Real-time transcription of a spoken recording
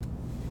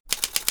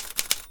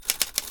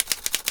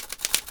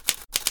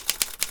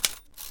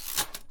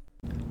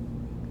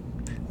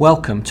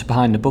Welcome to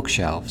Behind the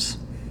Bookshelves.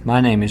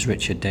 My name is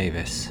Richard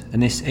Davis,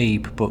 and this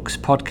Abe Books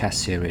podcast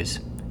series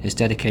is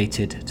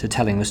dedicated to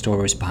telling the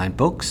stories behind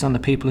books and the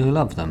people who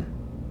love them.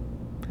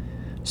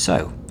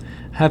 So,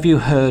 have you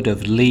heard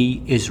of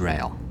Lee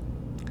Israel?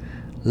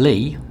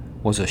 Lee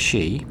was a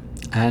she,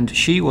 and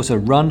she was a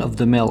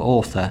run-of-the-mill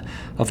author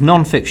of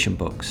non-fiction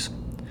books,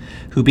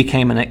 who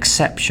became an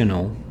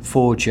exceptional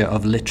forger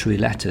of literary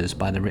letters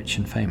by the rich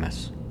and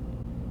famous.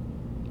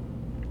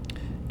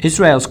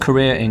 Israel's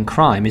career in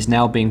crime is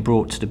now being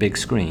brought to the big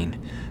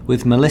screen,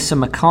 with Melissa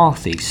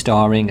McCarthy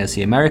starring as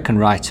the American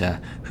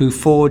writer who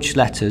forged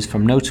letters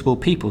from notable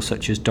people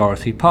such as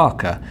Dorothy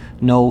Parker,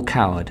 Noel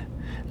Coward,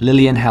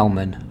 Lillian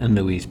Hellman and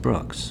Louise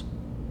Brooks.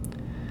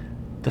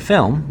 The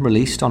film,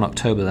 released on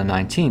October the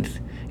 19th,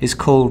 is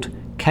called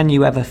Can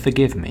You Ever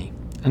Forgive Me?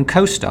 And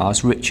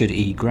co-stars Richard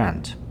E.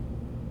 Grant.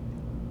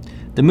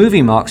 The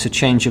movie marks a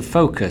change of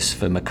focus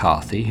for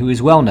McCarthy, who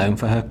is well known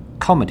for her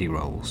comedy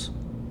roles.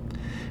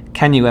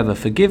 Can You Ever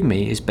Forgive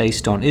Me is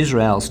based on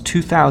Israel's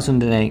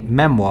 2008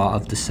 memoir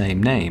of the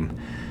same name,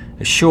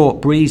 a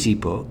short, breezy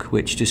book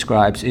which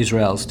describes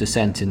Israel's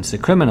descent into the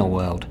criminal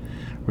world,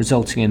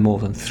 resulting in more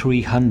than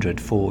 300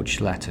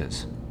 forged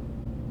letters.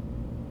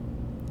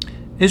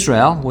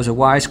 Israel was a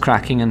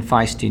wisecracking and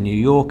feisty New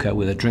Yorker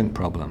with a drink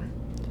problem.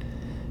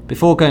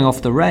 Before going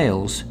off the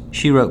rails,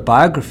 she wrote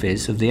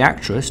biographies of the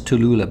actress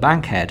Tallulah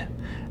Bankhead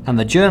and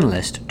the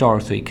journalist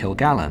Dorothy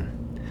Kilgallen,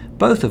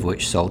 both of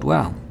which sold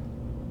well.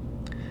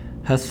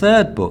 Her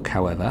third book,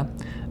 however,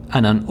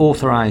 an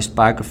unauthorized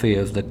biography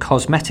of the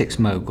cosmetics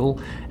mogul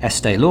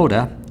Estee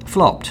Lauder,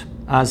 flopped,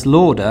 as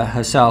Lauder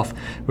herself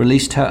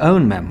released her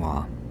own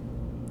memoir.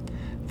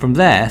 From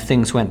there,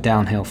 things went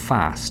downhill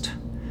fast,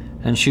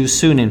 and she was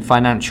soon in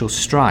financial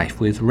strife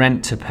with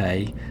rent to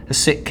pay, a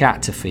sick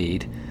cat to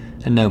feed,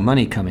 and no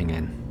money coming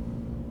in.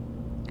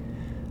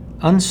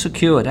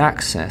 Unsecured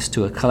access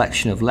to a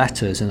collection of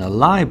letters in a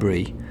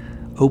library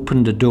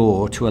opened a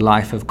door to a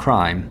life of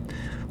crime,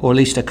 or at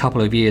least a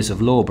couple of years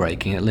of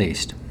law-breaking at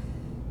least.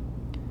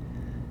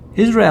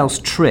 Israel's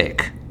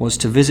trick was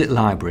to visit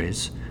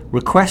libraries,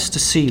 request to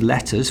see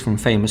letters from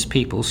famous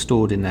people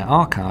stored in their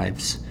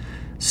archives,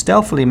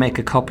 stealthily make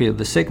a copy of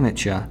the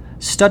signature,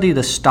 study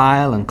the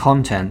style and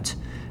content,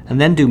 and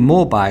then do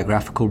more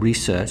biographical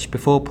research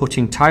before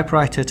putting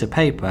typewriter to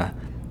paper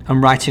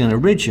and writing an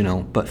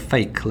original but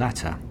fake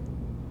letter.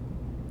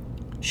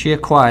 She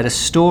acquired a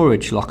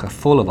storage locker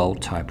full of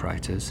old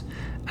typewriters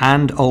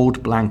and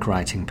old blank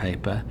writing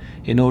paper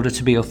in order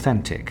to be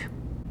authentic.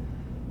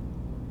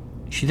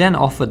 She then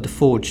offered the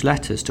forged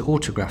letters to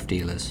autograph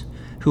dealers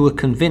who were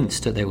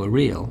convinced that they were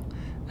real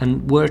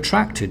and were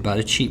attracted by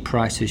the cheap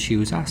prices she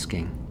was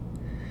asking.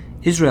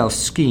 Israel's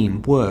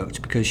scheme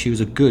worked because she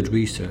was a good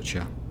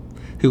researcher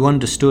who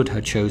understood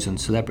her chosen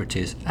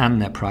celebrities and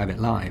their private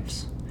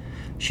lives.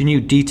 She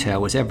knew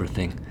detail was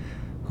everything,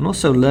 and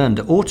also learned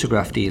that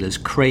autograph dealers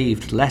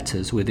craved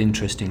letters with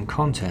interesting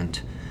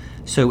content,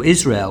 so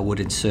Israel would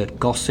insert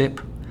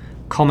gossip,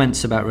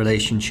 comments about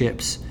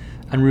relationships,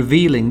 and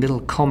revealing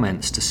little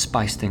comments to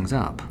spice things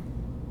up.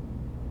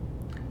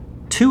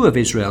 Two of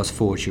Israel's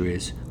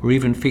forgeries were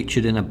even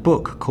featured in a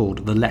book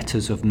called The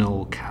Letters of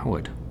Noel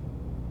Coward.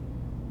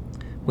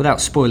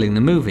 Without spoiling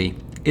the movie,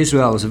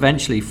 Israel was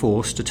eventually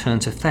forced to turn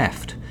to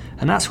theft,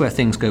 and that's where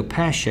things go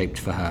pear-shaped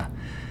for her,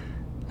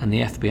 and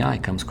the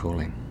FBI comes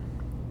calling.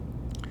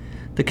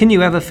 The Can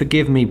You Ever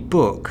Forgive Me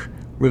book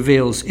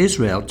reveals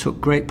Israel took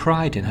great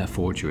pride in her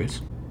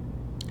forgeries.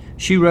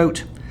 She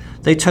wrote,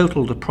 "They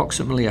totaled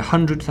approximately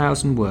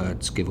 100,000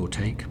 words, give or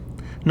take.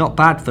 Not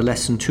bad for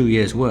less than 2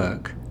 years'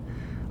 work.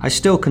 I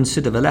still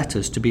consider the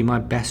letters to be my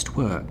best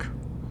work.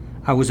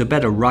 I was a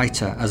better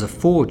writer as a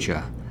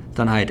forger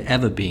than I had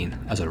ever been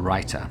as a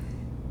writer."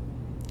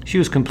 She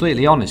was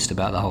completely honest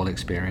about the whole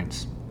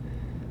experience.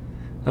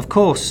 Of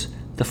course,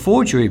 the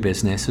forgery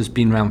business has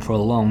been around for a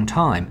long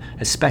time,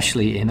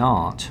 especially in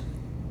art.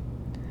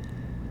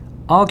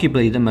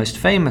 Arguably the most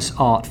famous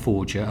art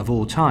forger of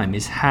all time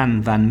is Han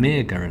van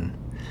Meegeren,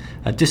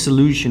 a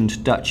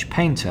disillusioned Dutch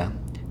painter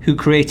who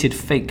created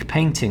fake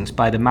paintings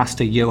by the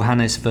master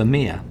Johannes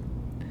Vermeer.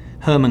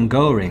 Hermann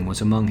Göring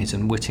was among his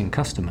unwitting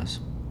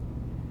customers.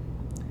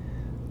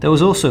 There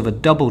was also the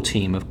double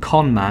team of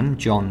conman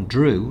John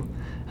Drew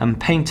and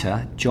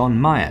painter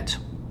John Myatt,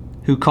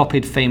 who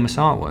copied famous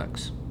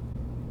artworks.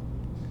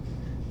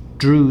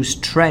 Drew's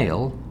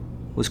trail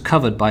was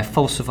covered by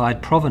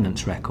falsified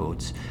provenance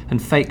records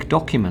and fake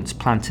documents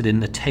planted in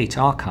the Tate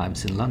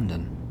archives in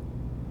London.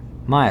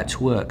 Myatt's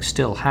work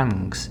still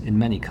hangs in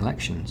many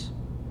collections.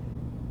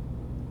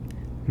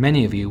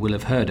 Many of you will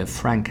have heard of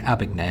Frank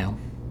Abagnale.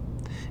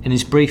 In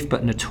his brief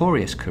but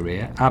notorious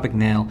career,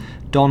 Abagnale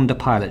donned a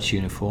pilot's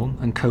uniform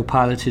and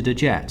co-piloted a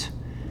jet,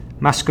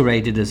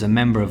 masqueraded as a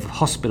member of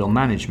hospital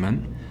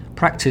management,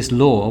 practiced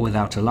law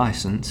without a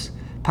license,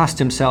 passed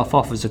himself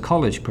off as a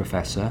college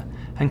professor,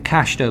 and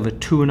cashed over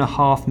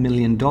 $2.5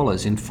 million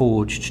in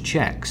forged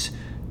checks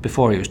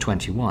before he was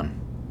 21.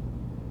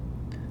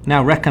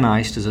 Now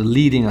recognised as a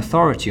leading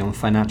authority on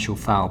financial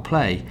foul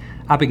play,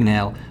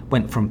 Abagnale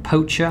went from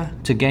poacher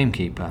to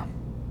gamekeeper.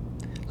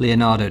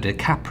 Leonardo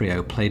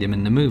DiCaprio played him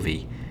in the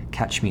movie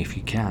Catch Me If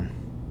You Can.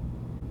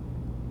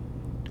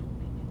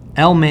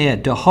 Elmir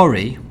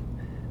Dahori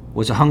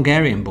was a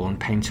Hungarian-born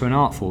painter and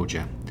art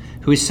forger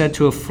who is said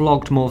to have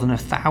flogged more than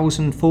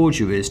 1,000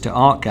 forgeries to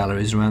art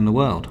galleries around the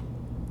world.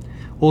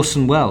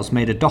 Orson Welles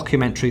made a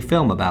documentary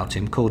film about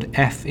him called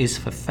F is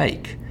for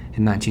Fake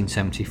in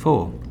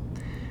 1974.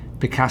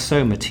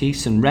 Picasso,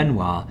 Matisse and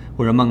Renoir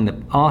were among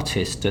the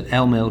artists that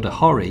Elmir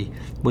Dahori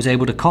was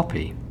able to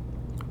copy.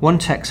 One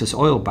Texas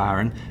oil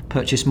baron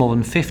purchased more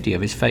than 50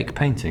 of his fake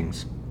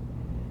paintings.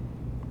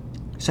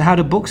 So how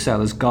do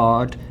booksellers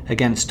guard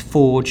against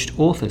forged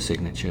author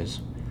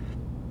signatures?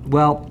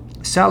 Well,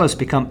 sellers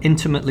become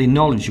intimately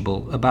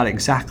knowledgeable about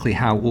exactly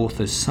how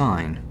authors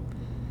sign.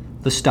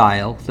 The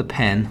style, the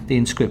pen, the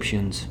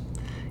inscriptions,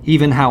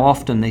 even how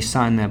often they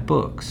sign their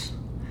books.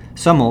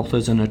 Some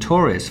authors are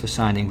notorious for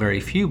signing very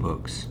few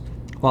books,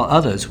 while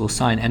others will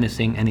sign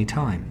anything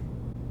anytime.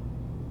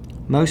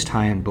 Most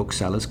high-end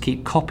booksellers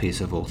keep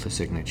copies of author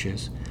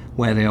signatures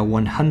where they are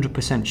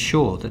 100%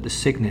 sure that the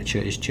signature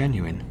is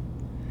genuine,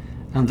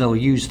 and they'll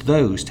use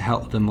those to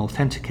help them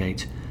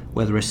authenticate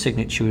whether a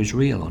signature is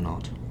real or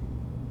not.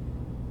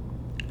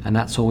 And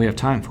that's all we have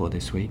time for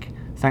this week.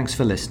 Thanks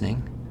for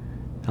listening,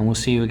 and we'll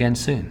see you again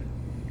soon.